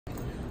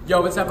Yo,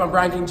 what's up? I'm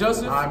Brian King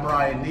Joseph. I'm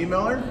Ryan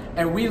Niemiller.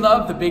 And we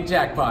love the Big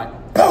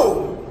Jackpot.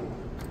 Boom!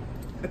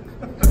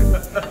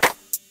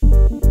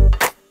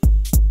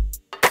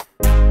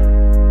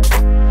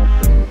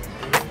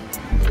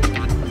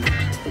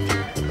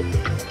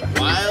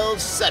 Wild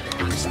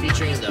 70's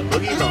featuring the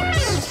Boogie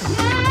Bonus, the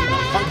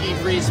Funky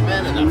Free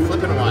Spin, and the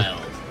Flippin' Wild.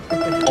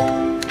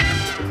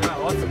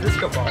 Wow, lots of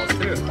disco balls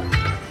too.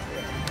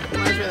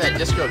 Reminds me of that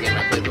disco game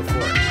I played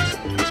before.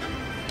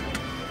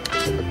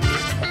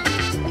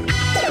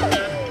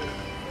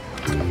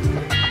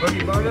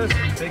 Boogie bonus.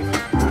 Big.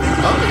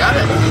 Oh, we got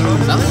it.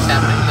 Something's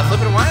happening. The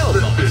Flippin' Wild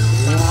bonus.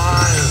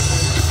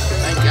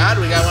 Thank God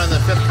we got one in the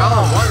fifth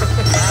column. One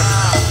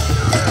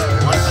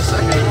in the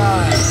second.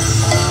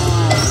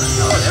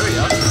 Oh, there we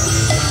go.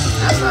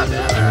 That's not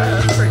bad. All right,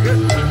 that's pretty good.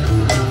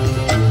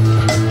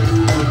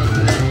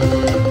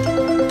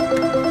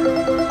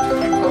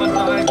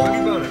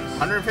 Boogie bonus.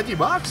 150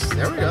 bucks.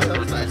 There we go. That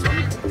was a nice one.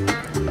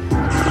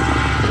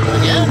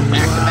 Again,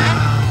 back to back.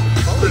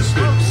 Holy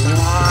smokes.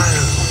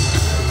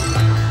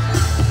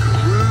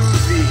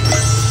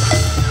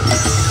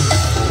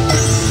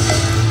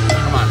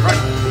 Come on, run.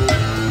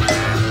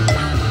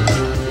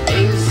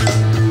 A's.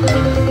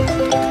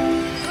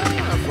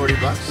 40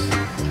 bucks.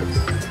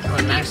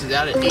 Going maxes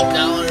out at $8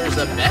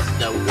 a bet.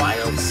 The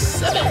Wild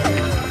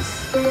 70's.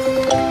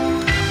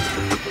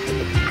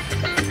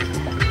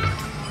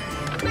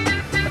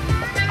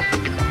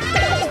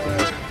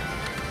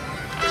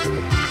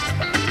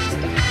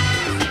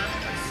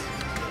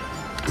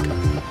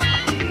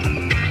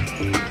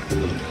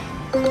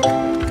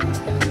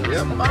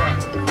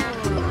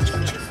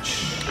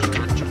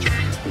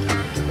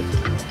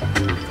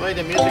 Play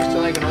the music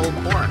still like an old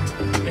porn.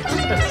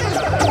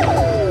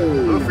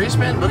 Ooh, free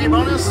spin, boogie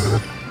bonus.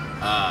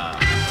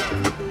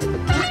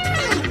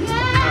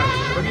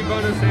 Boogie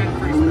bonus and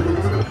free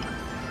spins.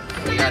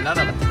 We got none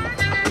of them.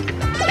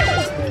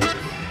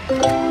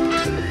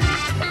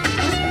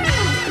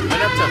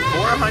 Went up to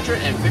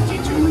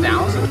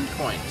 452,000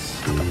 points.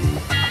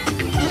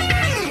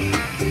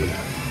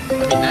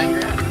 That'd be 9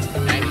 grand,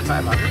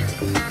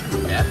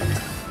 9,500. Yeah.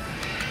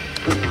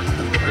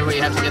 What do we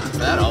have to get to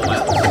that? Oh,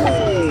 wow.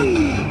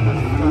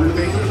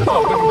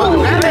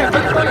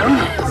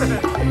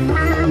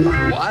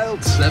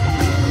 Wild 70.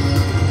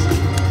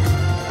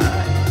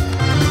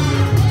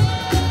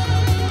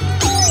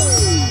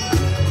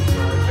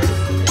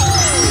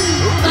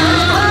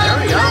 There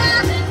we go.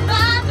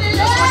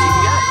 Just what you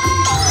can get.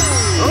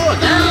 Oh,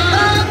 again.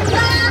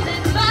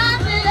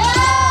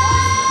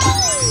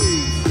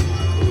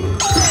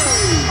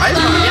 Nice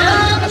one again.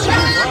 That's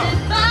right.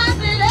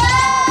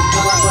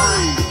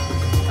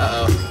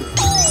 Uh-oh.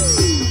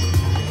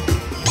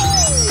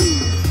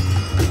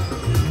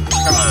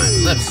 Come on,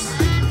 lips.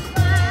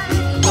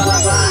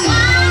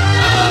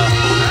 Uh-oh.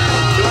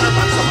 200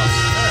 bucks almost.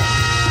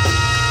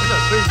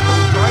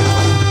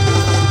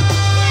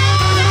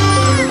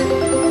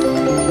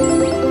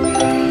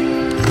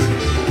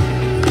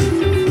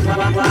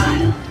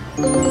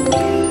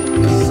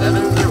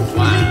 Sevens are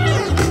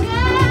wild.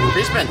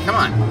 Free spin, come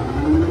on.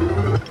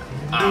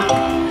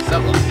 So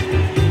close.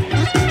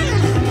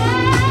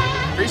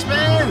 Free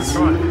spins!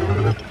 Come on.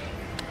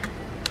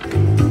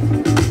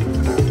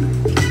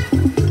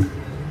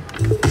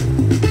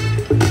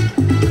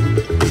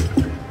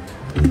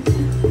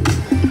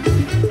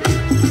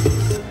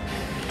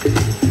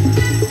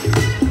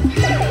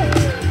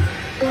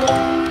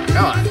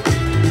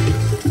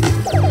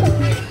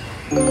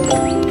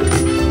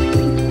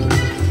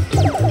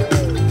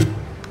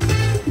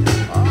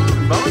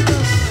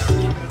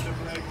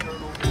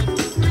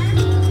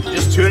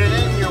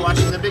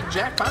 Big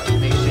Jackpot.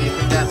 Make sure you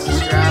hit that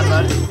subscribe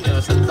button. Give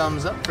us a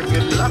thumbs up for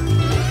good luck.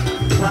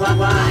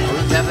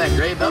 Always have that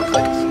gray bell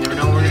clicked. You never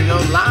know when we're going to go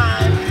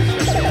live.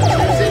 Especially on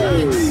Tuesday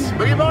nights.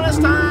 Boogie bonus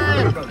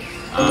time!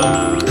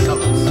 So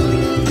close.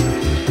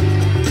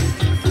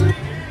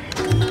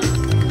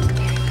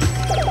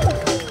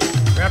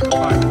 Rapid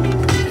fire.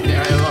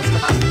 Yeah, I will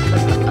stop.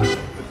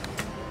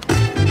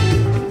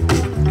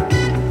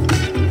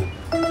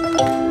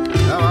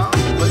 Come on,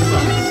 boogie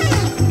bonus.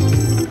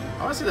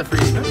 I want to see the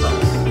free spin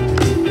bonus.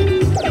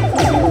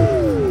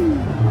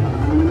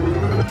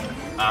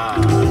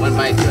 Went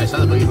by too. I saw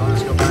the boogie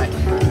bonus go by.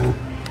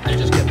 I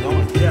just kept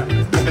going. Yeah.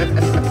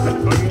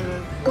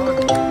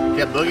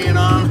 Kept boogieing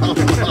on all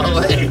the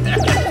way.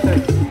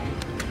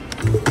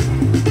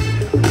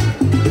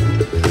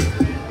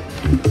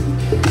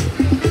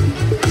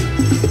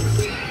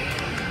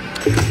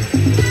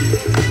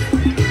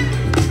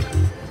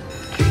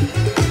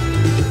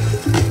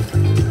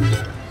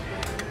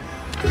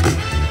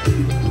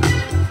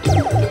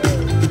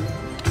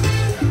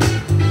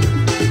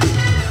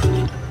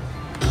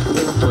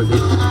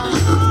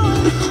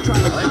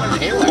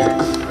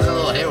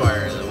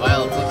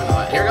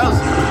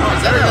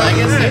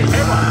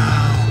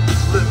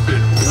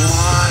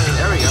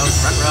 There we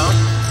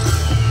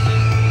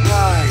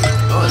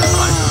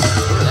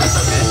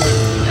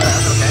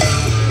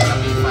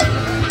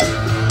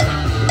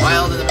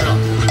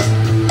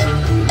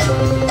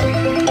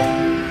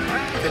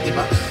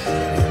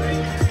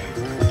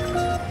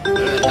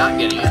not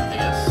getting it, I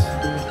guess.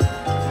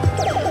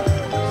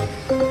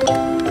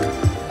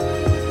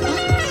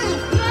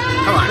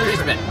 Come on, free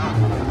spin.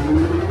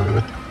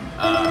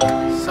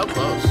 So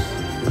close.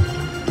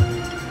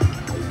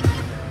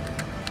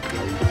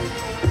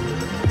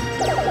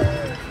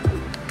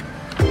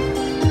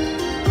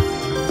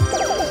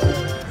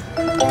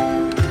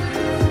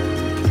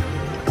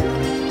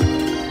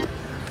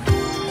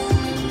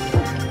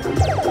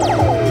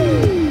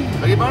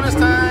 Boogie bonus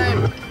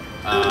time!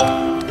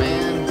 Oh,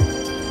 man.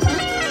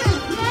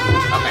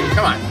 Okay,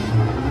 come on.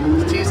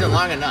 Tease it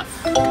long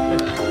enough.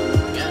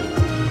 Again.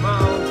 Come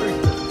on, free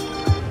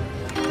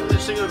spin.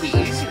 This thing would be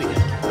easy to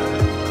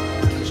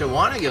get. You should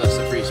want to give us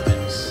the free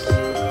spins.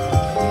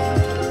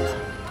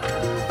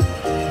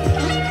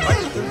 Why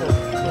is this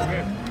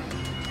okay?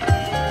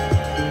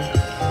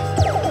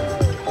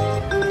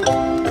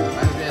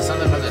 Reminds me of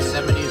something from the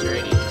 70's or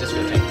 80's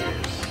discotheque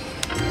years.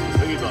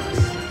 Boogie bonus.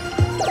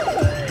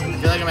 I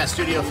feel like I'm at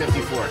Studio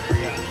 54.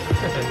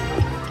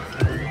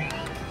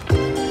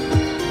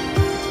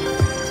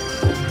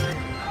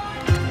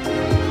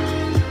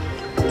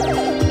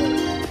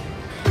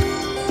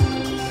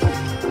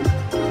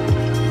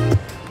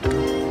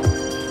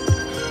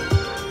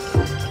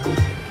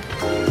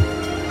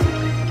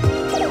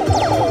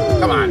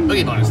 Come on,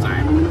 boogie bonus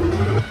time.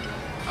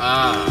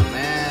 Oh,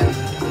 man.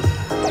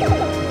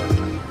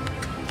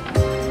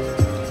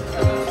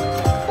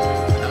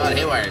 How about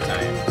haywire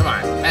time? Come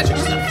on, magic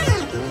stuff.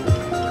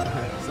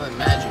 Something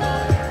magical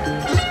there.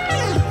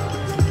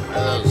 What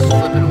are those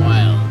flippin'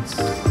 wilds?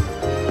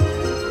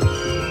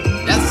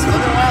 That's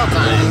flippin' wild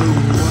time.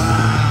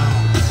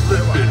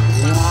 There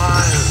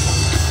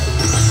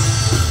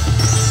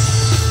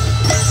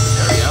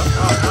we go.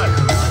 Oh,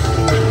 nice.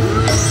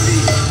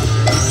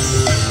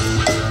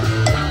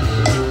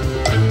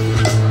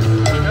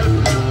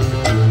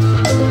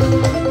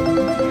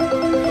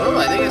 Oh, I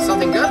think it's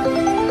something good.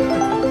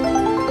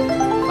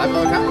 5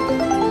 low count.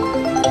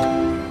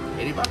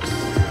 80 bucks.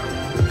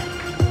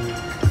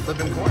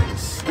 Flipping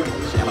coins.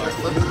 Shower.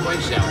 Flipping coin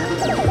shower.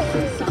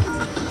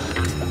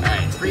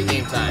 Alright, free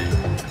game time.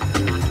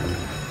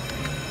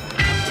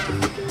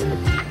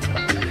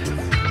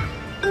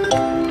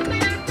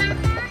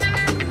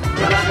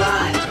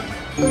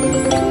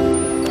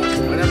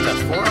 Went up to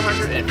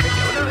 450.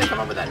 What did they come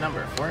up with that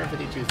number?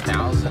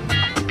 452,000.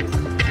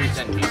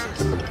 310 pieces.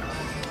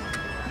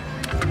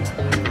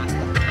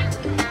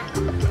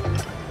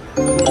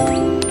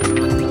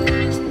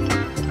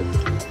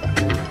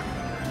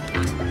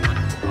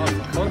 Oh,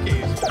 the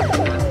monkeys.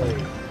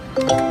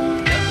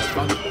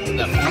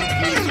 The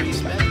funky free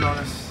spin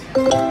bonus.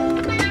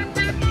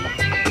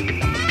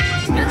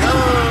 Here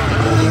goes.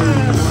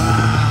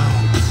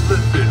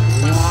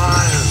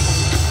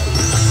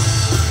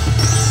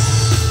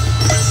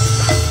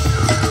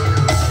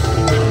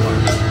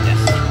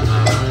 Yes.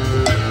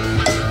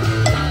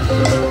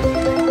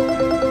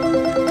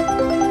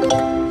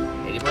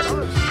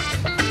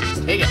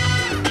 $84. Take it.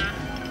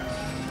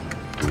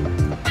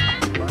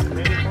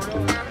 Maybe $4.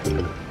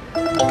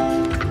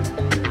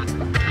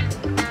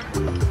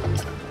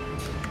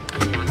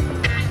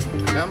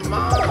 Come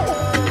on,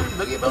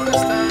 boogie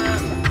bonus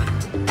time.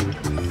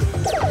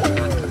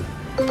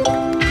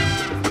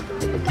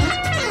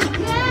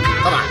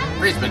 Come on,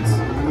 free spins.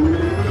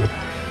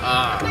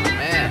 Oh,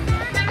 man.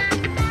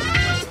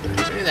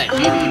 Look at that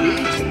GDB.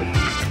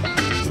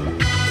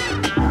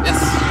 Yes.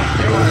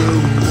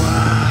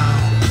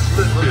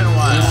 Flippin'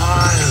 wild.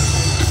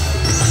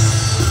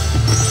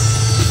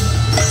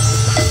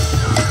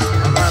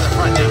 One more on the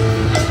front now.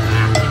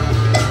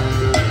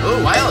 Oh,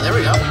 wild. There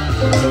we go.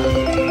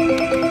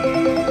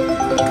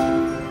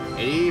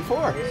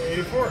 84.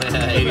 84.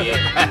 88.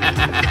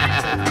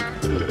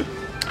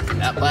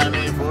 Not platinum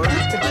 84,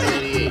 platinum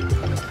 88.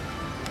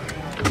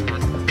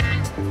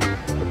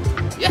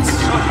 Yes!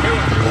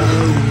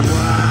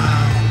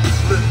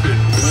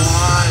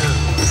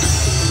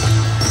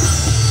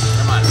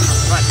 Come on,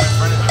 front,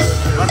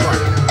 one more.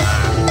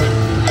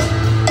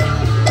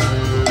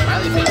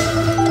 Smiley face.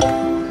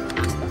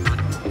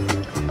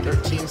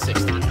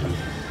 1360.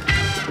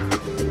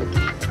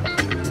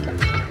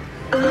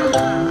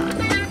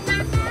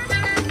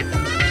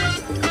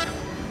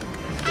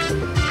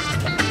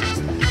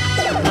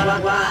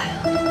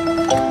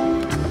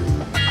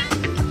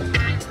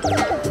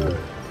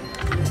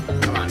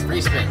 Come on,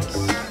 free spins.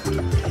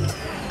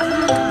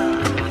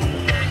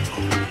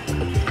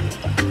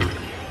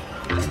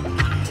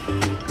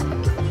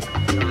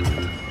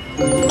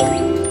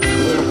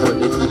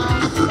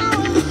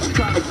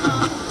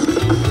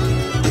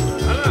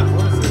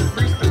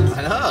 I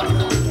know.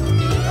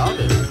 We all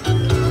do.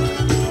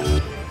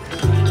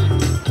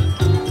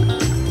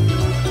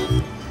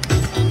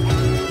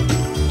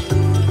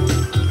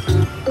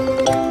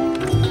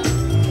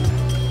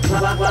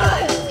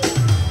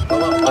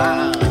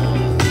 Wow.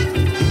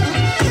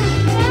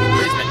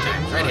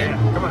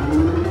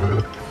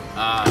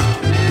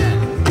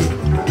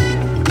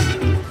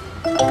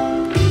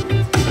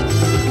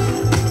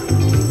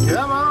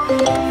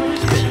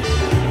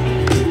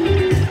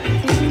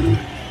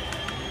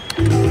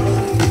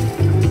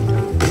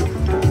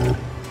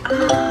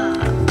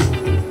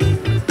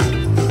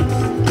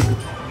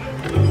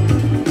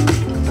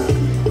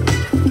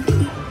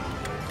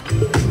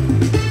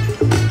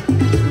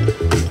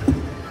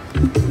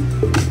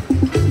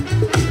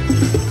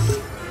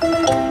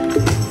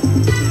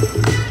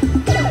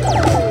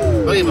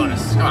 daily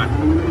bonus. Come on.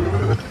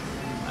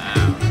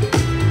 Wow.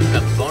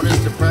 The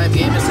bonus to Prime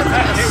Game is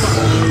 70's.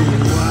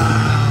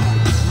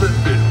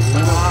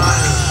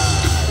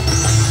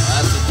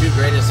 That's the 2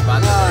 greatest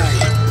spots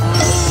I've ever seen.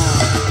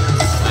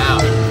 Wow.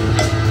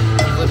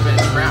 Flipping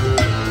crap.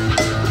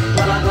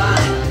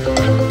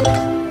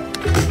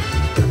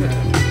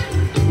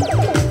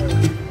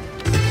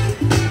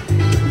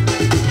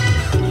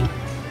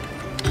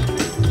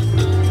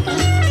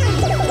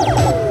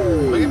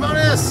 Look at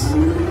bonus!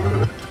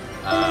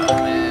 Oh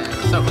man,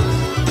 so close.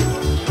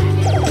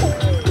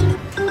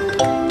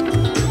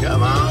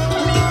 Come on,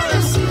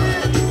 let's see it.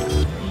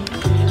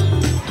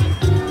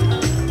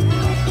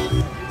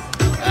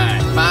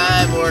 Alright,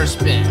 5 more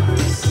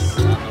spins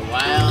on the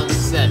wild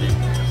 7. Look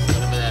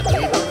at that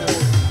baby bonus.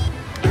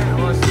 I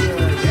want to see it.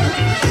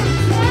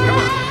 Come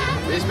on.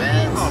 3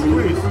 spins. Oh,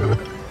 please.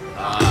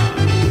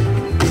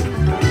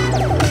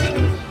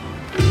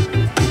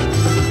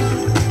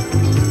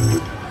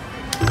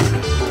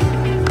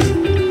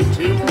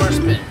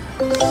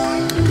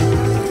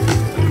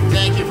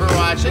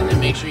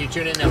 And make sure you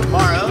tune in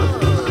tomorrow.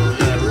 We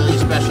got a really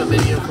special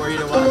video for you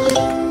to watch.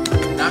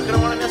 You're not going to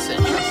want to miss it,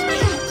 trust me.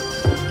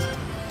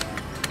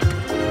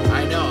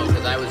 I know,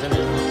 because I was in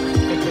it.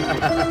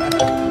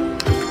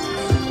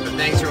 But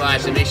thanks for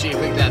watching. Make sure you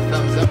click that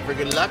thumbs up for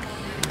good luck.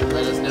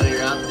 Let us know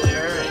you're out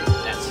there. And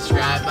that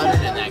subscribe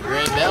button and that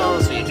gray bell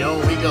so you know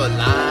when we go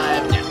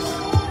live next.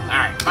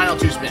 Alright, final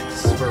 2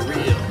 spins. For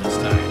real this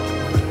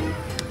time.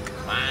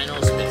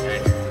 Final spin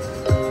right here.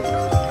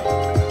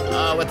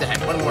 What the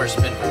heck? One more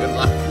spin for good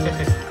luck.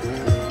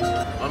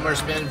 One more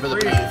spin for the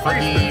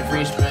funky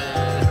free spin.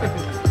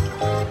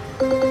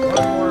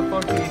 One more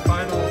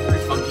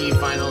funky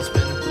final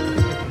spin.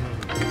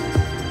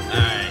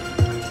 Alright.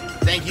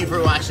 Thank you for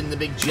watching the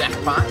Big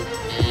Jackpot,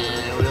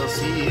 and we'll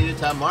see you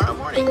tomorrow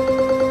morning.